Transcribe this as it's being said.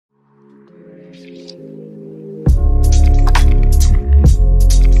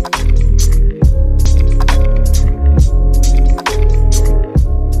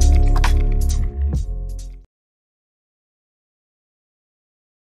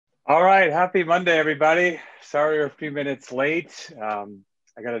All right, happy Monday, everybody. Sorry we're a few minutes late.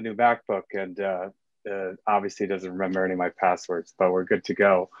 I got a new MacBook and obviously doesn't remember any of my passwords, but we're good to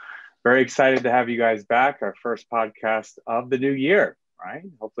go. Very excited to have you guys back, our first podcast of the new year, right?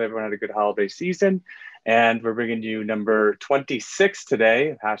 Hopefully everyone had a good holiday season. And we're bringing you number 26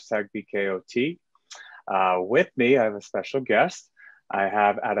 today, hashtag #BKOT. With me, I have a special guest. I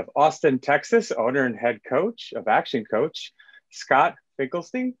have out of Austin, Texas, owner and head coach of Action Coach, Scott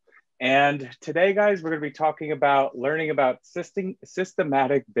Finkelstein. And today, guys, we're going to be talking about learning about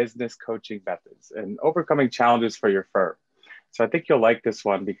systematic business coaching methods and overcoming challenges for your firm. So I think you'll like this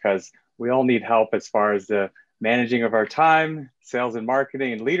one because we all need help as far as the managing of our time, sales and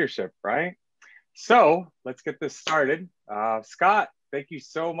marketing, and leadership, right? So let's get this started. Scott, thank you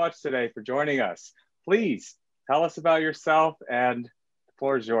so much today for joining us. Please tell us about yourself, and the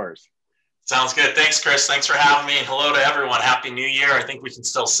floor is yours. Sounds good. Thanks, Chris. Thanks for having me. And hello to everyone. Happy New Year. I think we can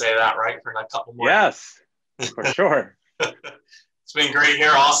still say that, right? For a couple more. Yes, for sure. It's been great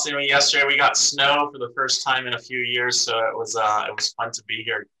here, Austin. Yesterday we got snow for the first time in a few years, so it was fun to be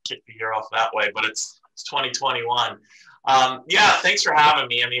here, kick the year off that way. But it's 2021. Yeah, thanks for having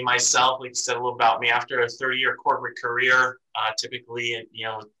me. I mean, myself, like you said, a little about me. After a 30-year corporate career, typically,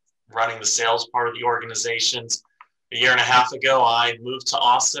 running the sales part of the organizations. A year and a half ago, I moved to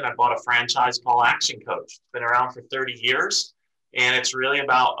Austin. I bought a franchise called Action Coach. It's been around for 30 years, and it's really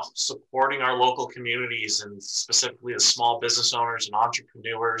about supporting our local communities and specifically the small business owners and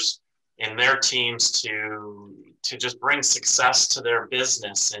entrepreneurs and their teams to just bring success to their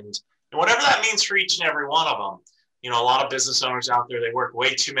business and whatever that means for each and every one of them. A lot of business owners out there, they work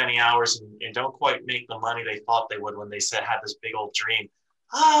way too many hours and don't quite make the money they thought they would when they had this big old dream.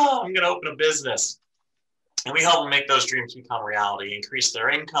 Oh, I'm going to open a business. And we help them make those dreams become reality, increase their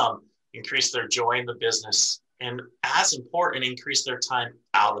income, increase their joy in the business, and as important, increase their time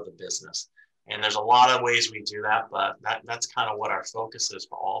out of the business. And there's a lot of ways we do that, but that's kind of what our focus is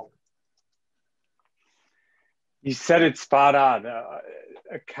for all of them. You said it spot on.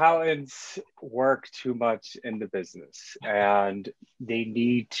 Accountants work too much in the business and they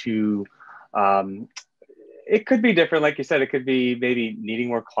need to, it could be different. Like you said, it could be maybe needing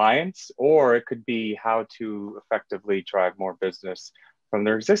more clients, or it could be how to effectively drive more business from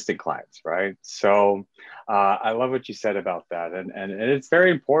their existing clients, right? So I love what you said about that. And it's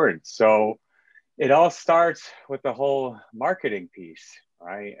very important. So it all starts with the whole marketing piece,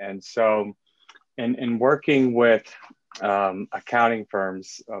 right? And so in working with accounting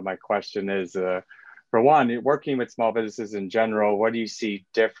firms, my question is, for one, working with small businesses in general, what do you see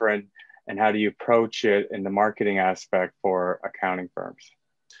different and how do you approach it in the marketing aspect for accounting firms?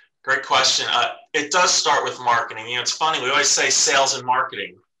 Great question. It does start with marketing. It's funny, we always say sales and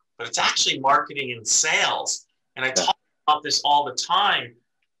marketing, but it's actually marketing and sales. And I talk about this all the time.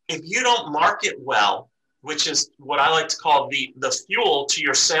 If you don't market well, which is what I like to call the fuel to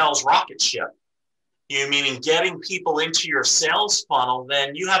your sales rocket ship, meaning getting people into your sales funnel,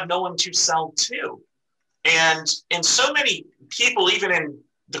 then you have no one to sell to. And so many people, even in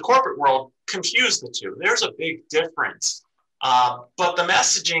the corporate world, confuse the two. There's a big difference. But the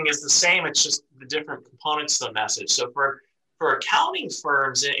messaging is the same. It's just the different components of the message. So for accounting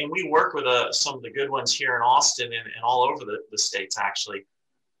firms, and we work with some of the good ones here in Austin and all over the States, actually,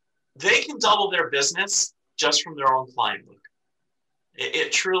 they can double their business just from their own client book.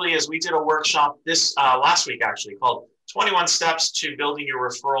 It truly is. We did a workshop this last week, actually, called 21 Steps to Building Your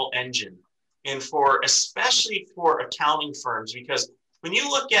Referral Engine. And especially for accounting firms, because when you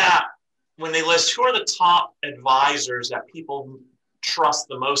look at, when they list who are the top advisors that people trust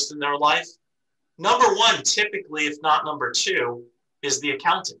the most in their life, number one, typically, if not number two, is the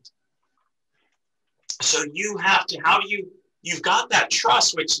accountant. So you have to, you've got that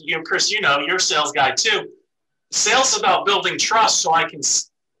trust, which, Chris, you're a sales guy too. Sales is about building trust so I can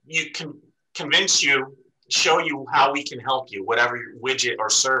convince you, show you how we can help you, whatever your widget or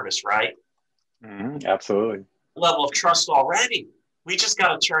service, right? Absolutely. Level of trust already. We just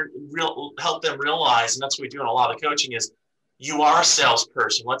got to help them realize, and that's what we do in a lot of coaching, is you are a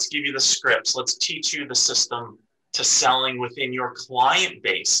salesperson. Let's give you the scripts. Let's teach you the system to selling within your client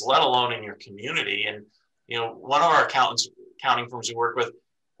base, let alone in your community. And, one of our accounting firms we work with,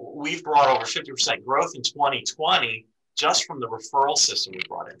 we've brought over 50% growth in 2020 just from the referral system we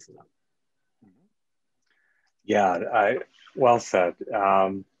brought in for them. Yeah, well said.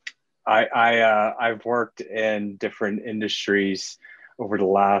 I've worked in different industries over the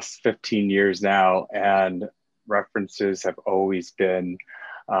last 15 years now, and references have always been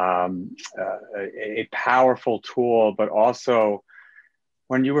a powerful tool, but also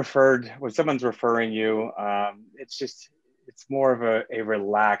when someone's referring you, it's more of a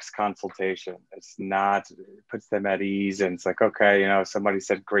relaxed consultation. It's not, it puts them at ease, and it's like, okay, you know, somebody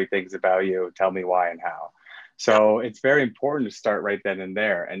said great things about you, tell me why and how. So it's very important to start right then and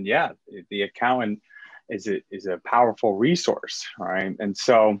there. And yeah, the accountant is a powerful resource, right? And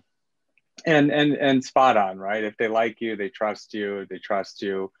so, and spot on, right? If they like you, they trust you,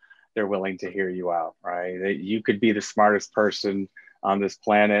 they're willing to hear you out, right? You could be the smartest person on this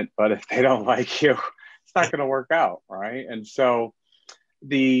planet, but if they don't like you, it's not going to work out, right? And so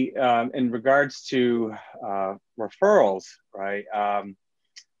in regards to referrals, right?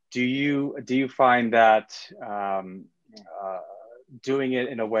 Do you find that doing it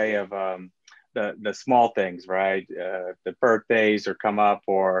in a way of the small things, right? The birthdays or come up,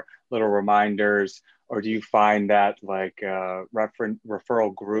 or little reminders, or do you find that like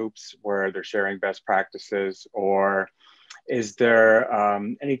referral groups where they're sharing best practices, or is there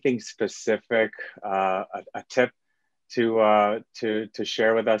anything specific, a tip to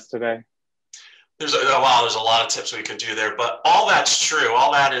share with us today? There's a lot of tips we could do there, but all that's true.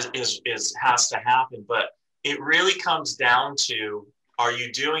 All that is has to happen, but it really comes down to, are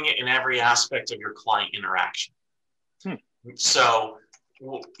you doing it in every aspect of your client interaction? So,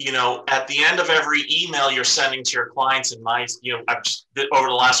 you know, at the end of every email you're sending to your clients, and over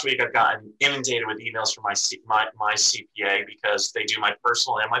the last week, I've gotten inundated with emails from my CPA, because they do my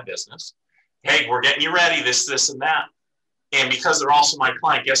personal and my business. Hey, we're getting you ready, this, and that. And because they're also my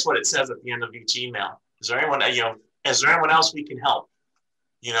client, guess what it says at the end of each email? Is there anyone else we can help?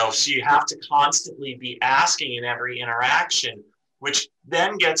 You know, so you have to constantly be asking in every interaction, which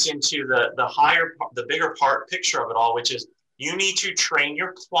then gets into the bigger picture of it all, which is, you need to train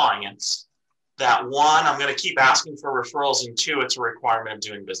your clients that, one, I'm going to keep asking for referrals, and two, it's a requirement of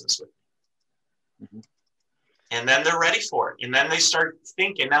doing business with me. Mm-hmm. And then they're ready for it. And then they start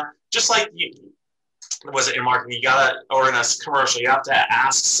thinking. Now, just like was it in marketing, or in a commercial, you have to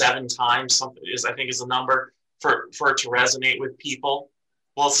ask 7 times, something I think is the number, for it to resonate with people.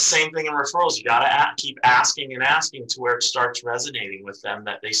 Well, it's the same thing in referrals. You got to keep asking and asking to where it starts resonating with them,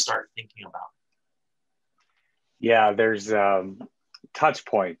 that they start thinking about. Yeah, there's touch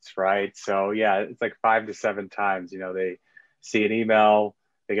points, right? So yeah, it's like 5 to 7 times. You know, they see an email,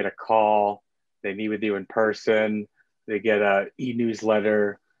 they get a call, they meet with you in person, they get a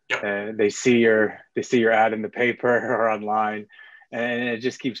e-newsletter, yep, and they see your ad in the paper or online, and it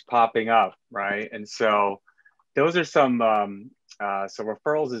just keeps popping up, right? And so those are some. So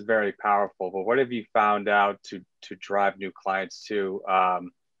referrals is very powerful. But what have you found out to drive new clients to?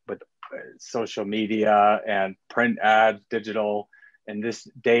 With social media and print ads, digital, in this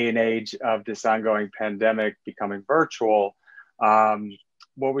day and age of this ongoing pandemic becoming virtual,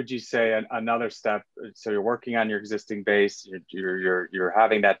 what would you say another step? So you're working on your existing base, you're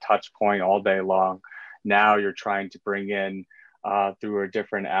having that touch point all day long. Now you're trying to bring in through a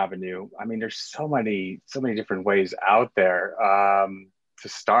different avenue. I mean, there's so many different ways out there to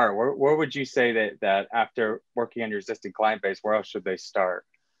start. Where would you say that after working on your existing client base, where else should they start?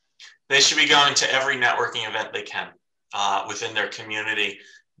 They should be going to every networking event they can within their community,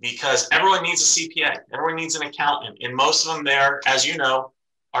 because everyone needs a CPA. Everyone needs an accountant. And most of them there, as you know,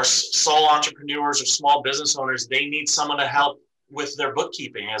 are sole entrepreneurs or small business owners. They need someone to help with their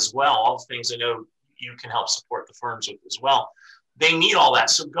bookkeeping as well. All the things I know you can help support the firms with as well. They need all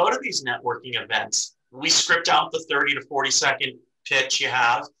that. So go to these networking events. We script out the 30 to 40 second pitch you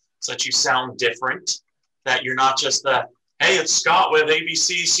have, so that you sound different, that you're not just the, hey, it's Scott with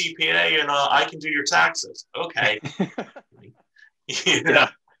ABC CPA, and I can do your taxes. Okay. You know,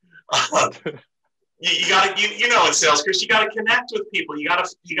 you got to, you know, in sales, Chris, you got to connect with people. You got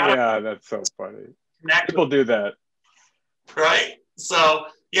to. Yeah, that's so funny. People do that. Right. So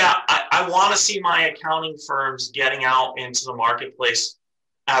yeah, I want to see my accounting firms getting out into the marketplace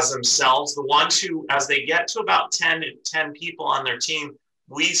as themselves. The ones who, as they get to about 10 people on their team,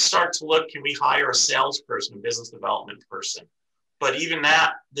 we start to look, can we hire a salesperson, a business development person? But even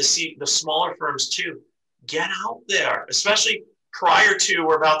that, the smaller firms too, get out there, especially prior to,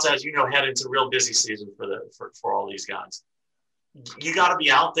 we're about to, as you know, head into real busy season for all these guys. You got to be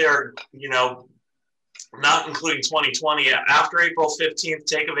out there, you know, not including 2020. After April 15th,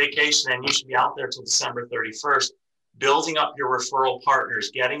 take a vacation, and you should be out there till December 31st, building up your referral partners,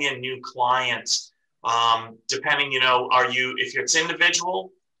 getting in new clients. Depending, you know, if it's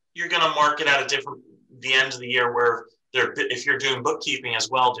individual, you're going to market at the end of the year, where if you're doing bookkeeping as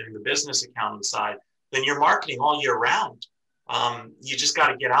well, doing the business accounting side, then you're marketing all year round. You just got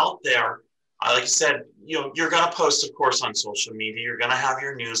to get out there. Like I said, you know, you're going to post, of course, on social media. You're going to have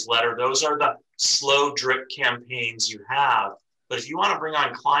your newsletter. Those are the slow drip campaigns you have. But if you want to bring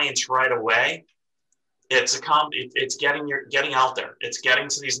on clients right away, It's getting out there. It's getting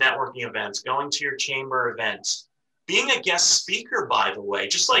to these networking events, going to your chamber events, being a guest speaker, by the way.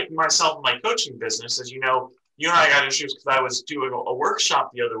 Just like myself and my coaching business, as you know, you and I got introduced because I was doing a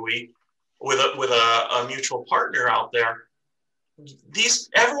workshop the other week with a mutual partner out there.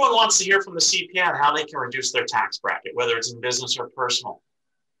 Everyone wants to hear from the CPA on how they can reduce their tax bracket, whether it's in business or personal.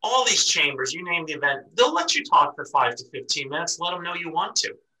 All these chambers, you name the event, they'll let you talk for 5 to 15 minutes. Let them know you want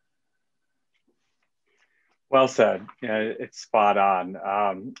to. Well said. It's spot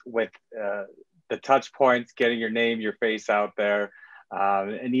on with the touch points, getting your name, your face out there.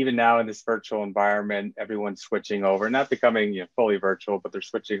 And even now in this virtual environment, everyone's switching over, not becoming fully virtual, but they're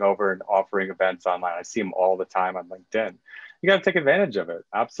switching over and offering events online. I see them all the time on LinkedIn. You got to take advantage of it.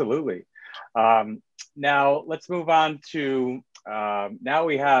 Absolutely. Now let's move on to, now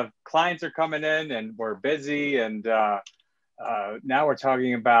we have clients are coming in and we're busy, and now we're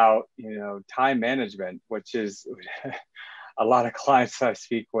talking about, time management, which is a lot of clients I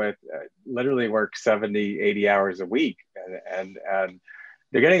speak with literally work 70, 80 hours a week, and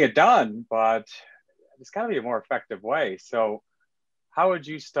they're getting it done, but it's got to be a more effective way. So how would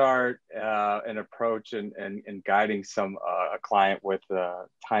you start an approach and guiding a client with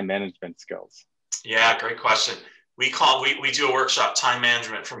time management skills? Yeah, great question. We do a workshop, Time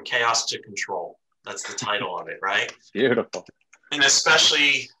Management from Chaos to Control. That's the title of it, right? Beautiful. And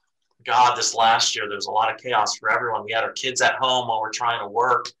especially, God, this last year, there was a lot of chaos for everyone. We had our kids at home while we're trying to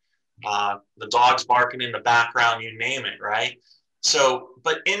work. The dog's barking in the background, you name it, right? So,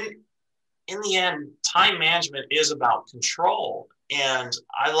 but in the end, time management is about control. And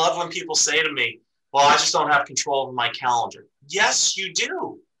I love when people say to me, well, I just don't have control of my calendar. Yes, you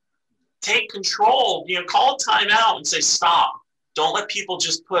do. Take control, call a timeout and say, stop. Don't let people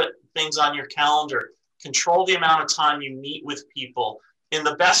just put things on your calendar. Control the amount of time you meet with people. And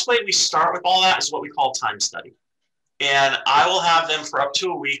the best way we start with all that is what we call time study. And I will have them for up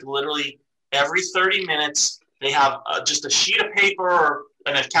to a week, literally every 30 minutes. They have just a sheet of paper or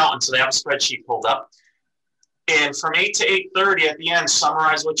an accountant, so they have a spreadsheet pulled up. And from 8 to 8:30 at the end,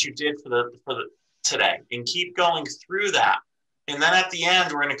 summarize what you did for the today, and keep going through that. And then at the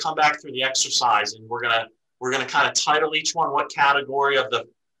end, we're going to come back through the exercise, and we're gonna kind of title each one what category of the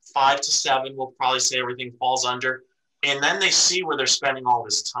 5 to 7 we'll probably say everything falls under. And then they see where they're spending all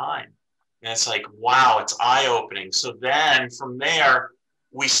this time. And it's like, wow, it's eye-opening. So then from there,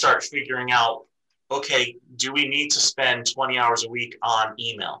 we start figuring out, okay, do we need to spend 20 hours a week on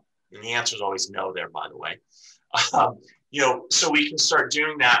email? And the answer is always no there, by the way. So we can start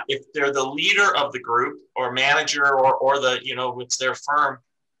doing that. If they're the leader of the group or manager or the, it's their firm,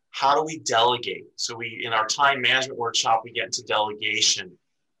 how do we delegate? So in our time management workshop, we get into delegation.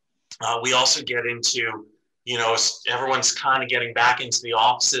 We also get into, everyone's kind of getting back into the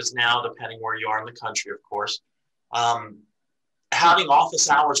offices now, depending where you are in the country, of course. Having office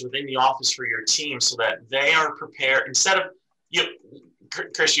hours within the office for your team so that they are prepared instead of,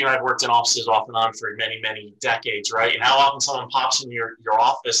 Chris, you and I have worked in offices off and on for many, many decades, right? And how often someone pops in your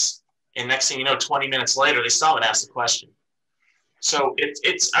office and next thing you know, 20 minutes later, they still haven't asked the question. So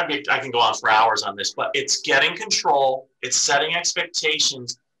I can go on for hours on this, but it's getting control, it's setting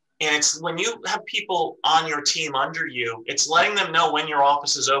expectations, and it's when you have people on your team under you, it's letting them know when your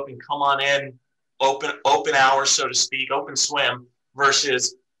office is open, come on in, open hours, so to speak, open swim,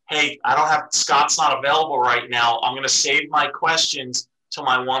 versus, hey, Scott's not available right now. I'm going to save my questions to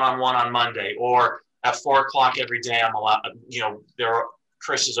my one-on-one on Monday, or at 4 o'clock every day, I'm allowed,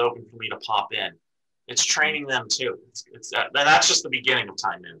 Chris is open for me to pop in. It's training them too. That's just the beginning of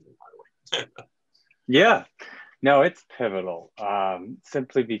time management, by the way. Yeah, no, it's pivotal.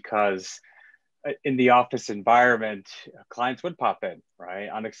 Simply because in the office environment, clients would pop in, right,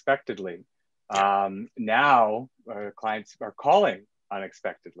 unexpectedly. Yeah. Now clients are calling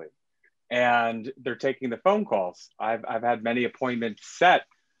unexpectedly, and they're taking the phone calls. I've had many appointments set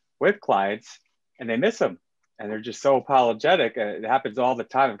with clients, and they miss them, and they're just so apologetic. It happens all the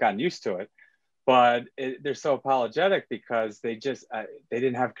time. I've gotten used to it. But they're so apologetic because they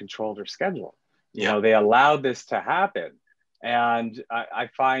didn't have control of their schedule. They allowed this to happen. And I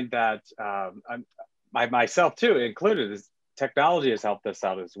find that myself too, included, technology has helped us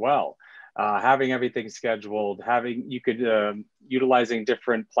out as well. Having everything scheduled, utilizing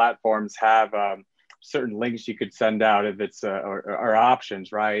different platforms, have certain links you could send out if it's or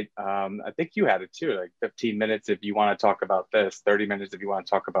options, right? I think you had it too, like 15 minutes if you want to talk about this, 30 minutes if you want to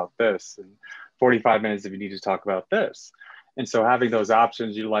talk about this, and 45 minutes if you need to talk about this. And so having those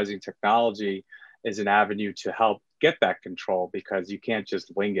options, utilizing technology, is an avenue to help get that control, because you can't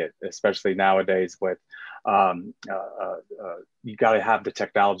just wing it, especially nowadays with you got to have the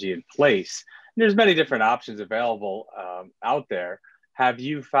technology in place. there's many different options available out there. Have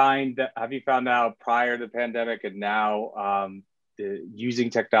you found out prior to the pandemic and now using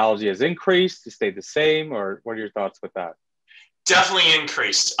technology has increased, to stay the same, or what are your thoughts with that? Definitely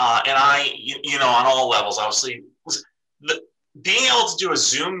increased. And on all levels, obviously, being able to do a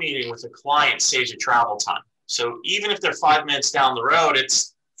Zoom meeting with a client saves you travel time. So even if they're 5 minutes down the road,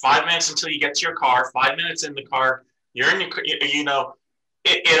 it's 5 minutes until you get to your car, 5 minutes in the car, you're in your,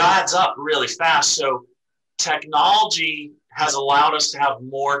 it adds up really fast. So technology has allowed us to have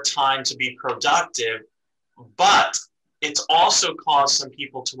more time to be productive, but it's also caused some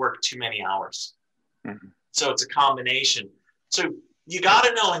people to work too many hours. Mm-hmm. So it's a combination. So you got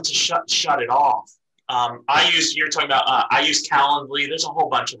to know when to shut it off. You're talking about, I use Calendly. There's a whole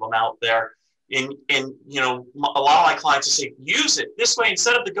bunch of them out there. And a lot of my clients will say, use it this way.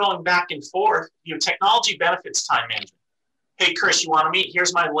 Instead of the going back and forth, technology benefits time management. Hey, Chris, you want to meet?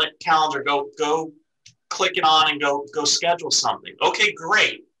 Here's my calendar. Go click it on and go schedule something. Okay,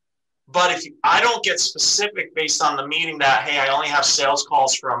 great. But if I don't get specific based on the meeting that, hey, I only have sales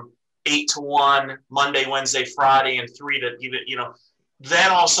calls from 8 to 1, Monday, Wednesday, Friday, and 3 to,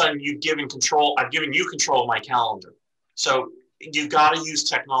 then all of a sudden I've given you control of my calendar. So you got to use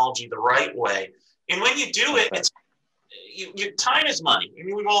technology the right way. And when you do it, your time is money. I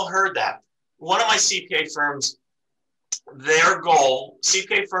mean, we've all heard that. One of my CPA firms, their goal,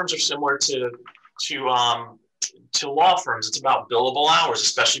 CPA firms are similar to law firms. It's about billable hours,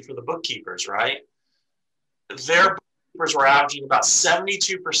 especially for the bookkeepers, right? Their bookkeepers were averaging about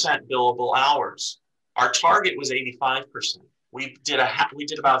 72% billable hours. Our target was 85%. We did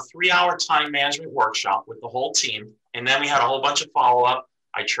about a 3-hour time management workshop with the whole team. And then we had a whole bunch of follow-up.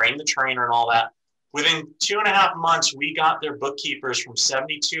 I trained the trainer and all that. Within 2.5 months, we got their bookkeepers from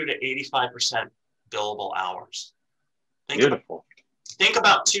 72 to 85% billable hours. Beautiful. Think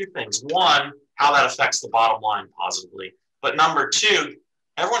about two things. One, how that affects the bottom line positively. But number two,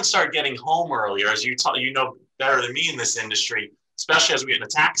 everyone started getting home earlier. As you know better than me in this industry, especially as we get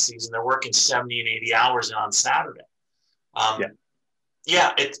into tax season, they're working 70 and 80 hours on Saturday.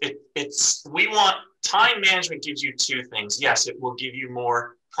 We want time management gives you two things. Yes, it will give you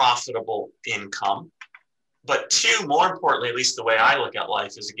more profitable income. But two, more importantly, at least the way I look at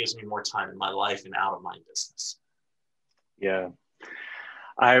life, is it gives me more time in my life and out of my business. Yeah.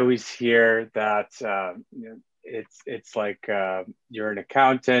 I always hear that it's like you're an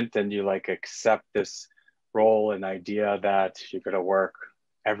accountant and you accept this role and idea that you're going to work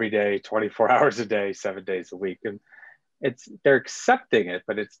every day, 24 hours a day, 7 days a week. And they're accepting it,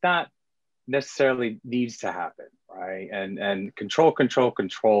 but it's not necessarily needs to happen, right? And control,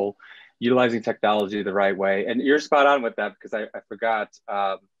 utilizing technology the right way. And you're spot on with that, because I forgot,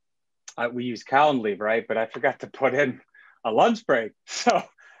 we use Calendly, right? But I forgot to put in a lunch break. So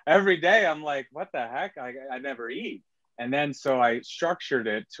every day I'm like, what the heck? I never eat. And then so I structured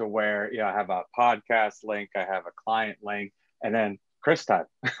it to where, I have a podcast link, I have a client link, and then Chris time.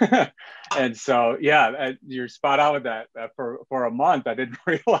 And so, you're spot on with that. For a month, I didn't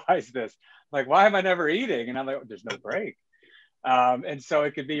realize this. Like, why am I never eating? And I'm like, there's no break. And so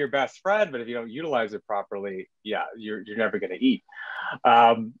it could be your best friend, but if you don't utilize it properly, you're never going to eat.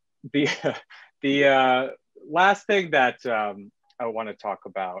 The last thing that I want to talk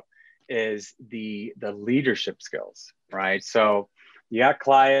about is the leadership skills, right? So you got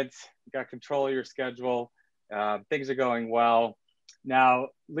clients, you got control of your schedule, things are going well. Now,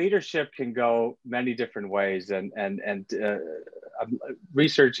 leadership can go many different ways, and I'm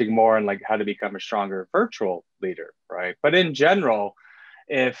researching more on how to become a stronger virtual leader, right? But in general,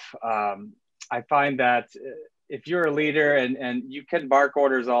 if I find that if you're a leader and you can bark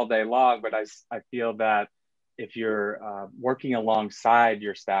orders all day long, but I feel that if you're working alongside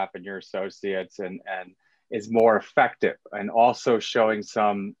your staff and your associates and is more effective, and also showing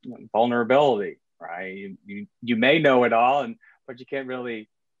some vulnerability, right? You may know it all, but you can't really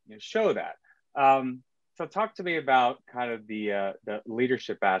show that. So talk to me about kind of the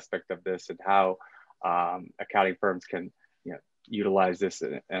leadership aspect of this and how accounting firms can utilize this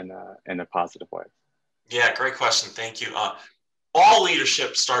in a positive way. Yeah, great question. Thank you. All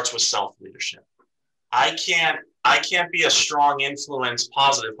leadership starts with self-leadership. I can't be a strong influence,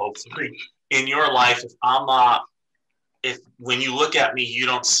 positive, hopefully, in your life if when you look at me, you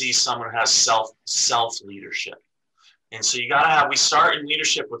don't see someone who has self-leadership. And so we start in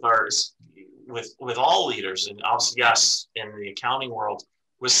leadership with all leaders, and obviously, yes, in the accounting world,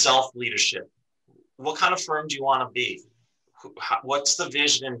 with self-leadership. What kind of firm do you want to be? What's the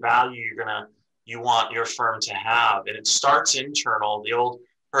vision and value you want your firm to have? And it starts internal. The old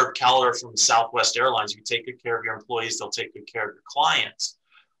Herb Keller from Southwest Airlines, if you take good care of your employees, they'll take good care of your clients.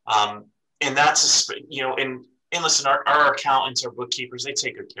 And that's, and listen, our accountants, our bookkeepers, they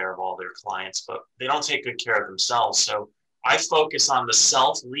take good care of all their clients, but they don't take good care of themselves. So I focus on the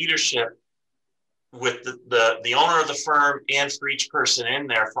self-leadership with the owner of the firm and for each person in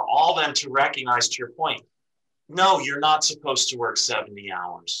there, for all them to recognize, to your point, no, you're not supposed to work 70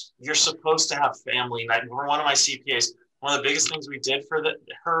 hours. You're supposed to have family night. One of my CPAs, one of the biggest things we did for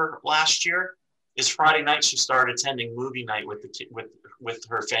her last year is Friday night she started attending movie night with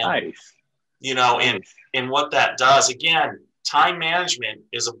her family. Nice. Nice. And what that does, again, time management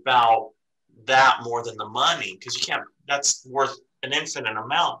is about that more than the money, because you can't, that's worth an infinite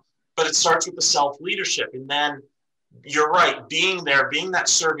amount. But it starts with the self-leadership. And then you're right, being there, being that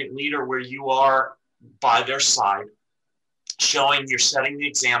servant leader where you are by their side, showing you're setting the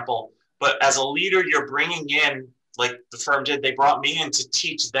example. But as a leader, you're bringing in, like the firm did, they brought me in to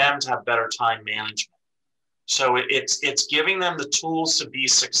teach them to have better time management. So it's giving them the tools to be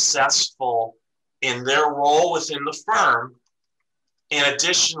successful in their role within the firm. And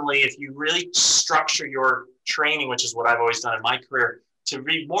additionally, if you really structure your training, which is what I've always done in my career, to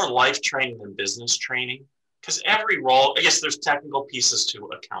read more life training than business training, because every role, I guess there's technical pieces to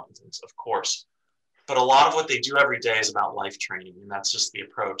accountants, of course, but a lot of what they do every day is about life training, and that's just the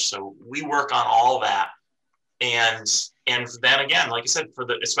approach. So we work on all that. And then again, like I said,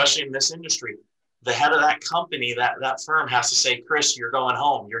 especially in this industry, the head of that company, that firm has to say, Chris, you're going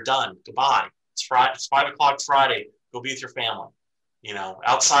home. You're done. Goodbye. It's Friday. It's 5 o'clock Friday. Go be with your family.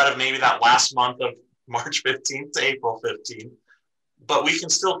 Outside of maybe that last month of March 15th to April 15th, but we can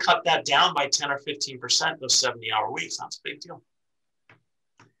still cut that down by 10 or 15%, those 70-hour weeks. That's a big deal.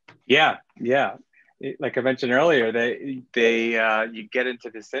 Yeah. Like I mentioned earlier, you get into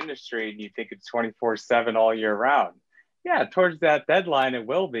this industry and you think it's 24/7 all year round. Yeah, towards that deadline it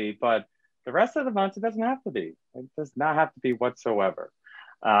will be, but the rest of the months it doesn't have to be. It does not have to be whatsoever.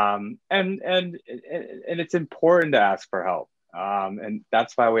 And it's important to ask for help. And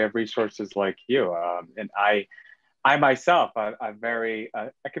that's why we have resources like you. And I myself, I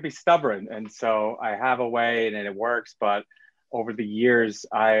could be stubborn, and so I have a way and it works. But over the years,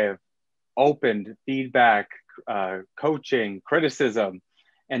 I have opened feedback, coaching, criticism,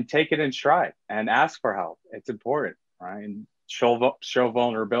 and take it in stride and ask for help. It's important, right? And show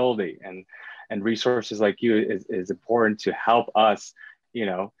vulnerability, and resources like you is important to help us,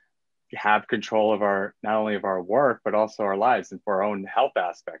 have control of not only of our work, but also our lives and for our own health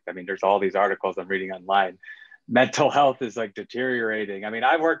aspect. I mean, there's all these articles I'm reading online. Mental health is like deteriorating. I mean,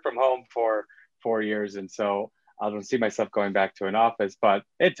 I worked from home for 4 years, and so I don't see myself going back to an office, but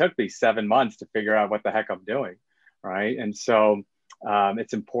it took me 7 months to figure out what the heck I'm doing, right? And so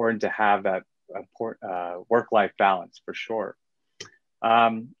it's important to have that work-life balance for sure.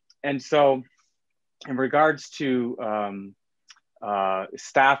 And so in regards to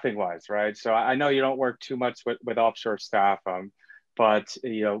staffing wise, right? So I know you don't work too much with offshore staff, but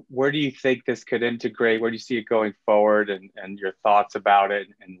where do you think this could integrate? Where do you see it going forward, and your thoughts about it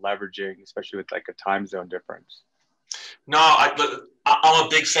and leveraging, especially with like a time zone difference? No, I'm a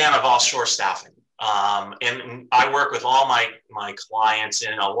big fan of offshore staffing. And I work with all my clients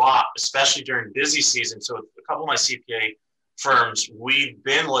in a lot, especially during busy season. So a couple of my CPA firms, we've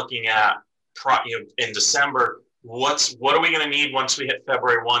been looking at in December, what are we going to need once we hit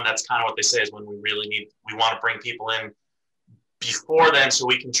February 1? That's kind of what they say is when we want to bring people in before then so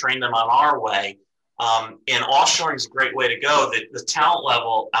we can train them on our way. And offshoring is a great way to go. The talent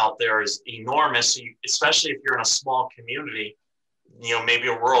level out there is enormous, especially if you're in a small community, maybe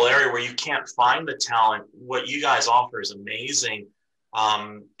a rural area where you can't find the talent. What you guys offer is amazing.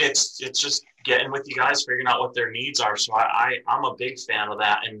 It's just getting with you guys, figuring out what their needs are. So I'm a big fan of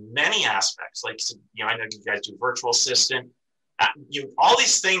that in many aspects. Like, I know you guys do virtual assistant. All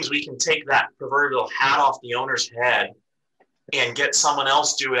these things, we can take that proverbial hat off the owner's head and get someone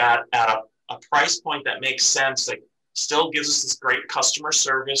else do it at a price point that makes sense, that still gives us this great customer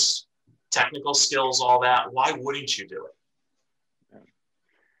service, technical skills, all that. Why wouldn't you do it?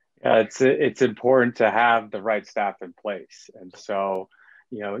 Yeah, it's important to have the right staff in place. And so,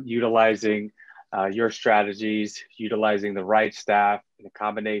 utilizing your strategies, utilizing the right staff in a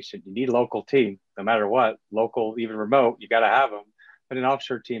combination. You need a local team, no matter what, local, even remote, you got to have them. But an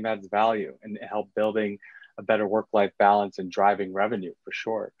offshore team adds value and help building a better work-life balance and driving revenue for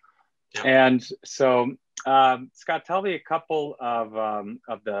sure. Yeah. And so, Scott, tell me a couple of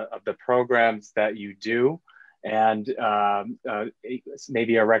the programs that you do, and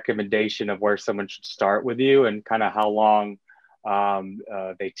maybe a recommendation of where someone should start with you, and kind of how long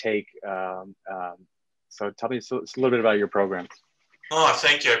they take. So tell me a little bit about your programs. Oh,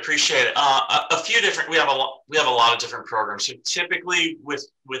 thank you. I appreciate it. A few different. We have a lot of different programs. So typically, with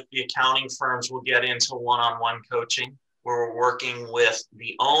the accounting firms, we'll get into one-on-one coaching where we're working with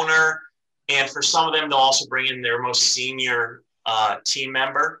the owner, and for some of them, they'll also bring in their most senior team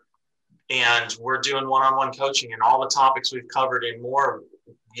member, and we're doing one-on-one coaching and all the topics we've covered and more.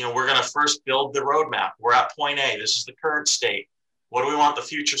 You know, we're going to first build the roadmap. We're at point A. This is the current state. What do we want the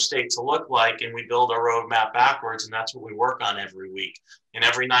future state to look like? And we build our roadmap backwards, and that's what we work on every week. And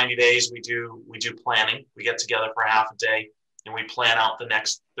every 90 days, we do planning. We get together for half a day, and we plan out the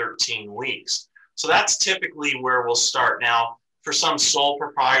next 13 weeks. So that's typically where we'll start. Now, for some sole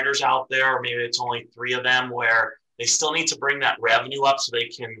proprietors out there, or maybe it's only 3 of them, where they still need to bring that revenue up so they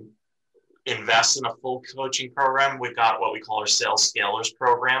can invest in a full coaching program, we've got what we call our Sales Scalers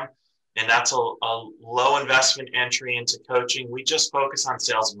program. And that's a low investment entry into coaching. We just focus on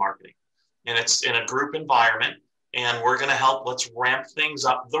sales and marketing. And it's in a group environment. And we're going to help. Let's ramp things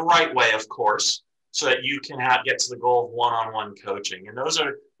up the right way, of course, so that you can get to the goal of one-on-one coaching. And those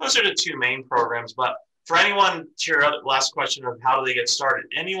are the 2 main programs. But for anyone, to your last question of how do they get started,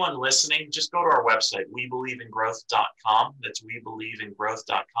 anyone listening, just go to our website, webelieveIngrowth.com. That's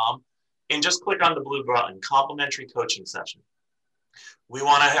webelieveIngrowth.com. And just click on the blue button, complimentary coaching session. We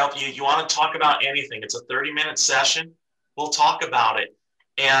want to help you. You want to talk about anything. It's a 30-minute session. We'll talk about it.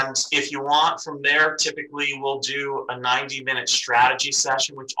 And if you want from there, typically we'll do a 90-minute strategy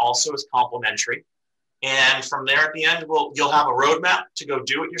session, which also is complimentary. And from there at the end, you'll have a roadmap to go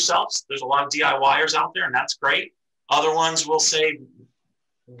do it yourselves. There's a lot of DIYers out there, and that's great. Other ones will say,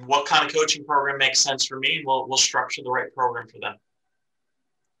 what kind of coaching program makes sense for me? We'll structure the right program for them.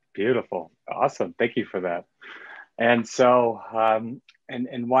 Beautiful. Awesome. Thank you for that. And so,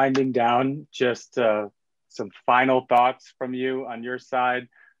 and winding down, just some final thoughts from you on your side.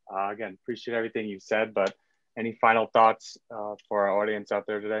 Again, appreciate everything you said, but any final thoughts for our audience out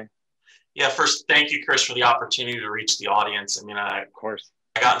there today? Yeah, first, thank you, Chris, for the opportunity to reach the audience. I mean, of course,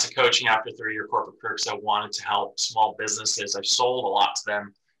 I got into coaching after 3-year corporate career because I wanted to help small businesses. I've sold a lot to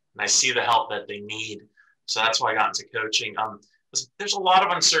them, and I see the help that they need. So that's why I got into coaching. There's a lot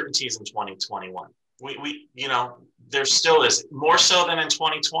of uncertainties in 2021. There still is, more so than in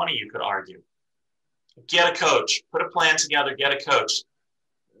 2020, you could argue. Get a coach, put a plan together, get a coach.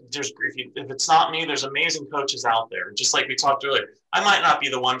 If it's not me, there's amazing coaches out there. Just like we talked earlier, I might not be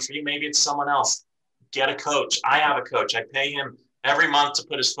the one for you. Maybe it's someone else. Get a coach. I have a coach. I pay him every month to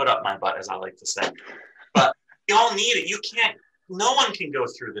put his foot up my butt, as I like to say. But you all need it. No one can go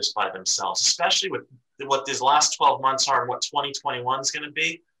through this by themselves, especially with what these last 12 months are and what 2021 is going to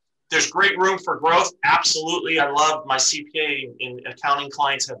be. There's great room for growth. Absolutely. I love my CPA and accounting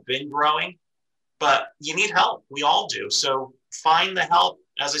clients have been growing, but you need help. We all do. So find the help.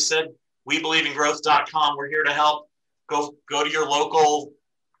 As I said, webelieveIngrowth.com. We're here to help. Go to your local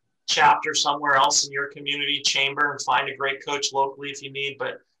chapter somewhere else in your community chamber and find a great coach locally if you need,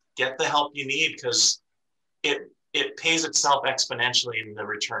 but get the help you need because it pays itself exponentially in the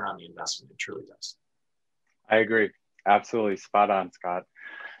return on the investment. It truly does. I agree. Absolutely. Spot on, Scott.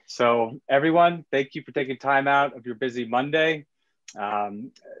 So everyone, thank you for taking time out of your busy Monday.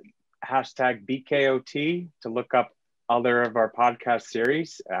 Hashtag BKOT to look up other of our podcast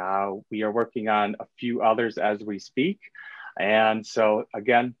series. We are working on a few others as we speak. And so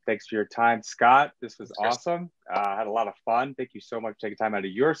again, thanks for your time, Scott. This was awesome. I had a lot of fun. Thank you so much for taking time out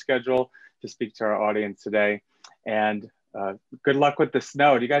of your schedule to speak to our audience today. And good luck with the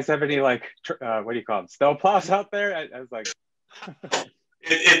snow. Do you guys have any what do you call them? Snow plows out there? I was like...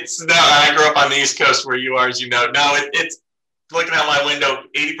 No, I grew up on the East Coast where you are, as you know. No, it's looking out my window,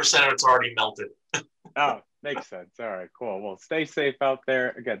 80% of it's already melted. Oh, makes sense. All right, cool. Well, stay safe out there.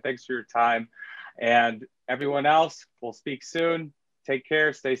 Again, thanks for your time. And everyone else, we'll speak soon. Take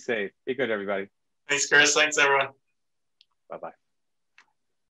care. Stay safe. Be good, everybody. Thanks, Chris. Thanks, everyone. Bye-bye.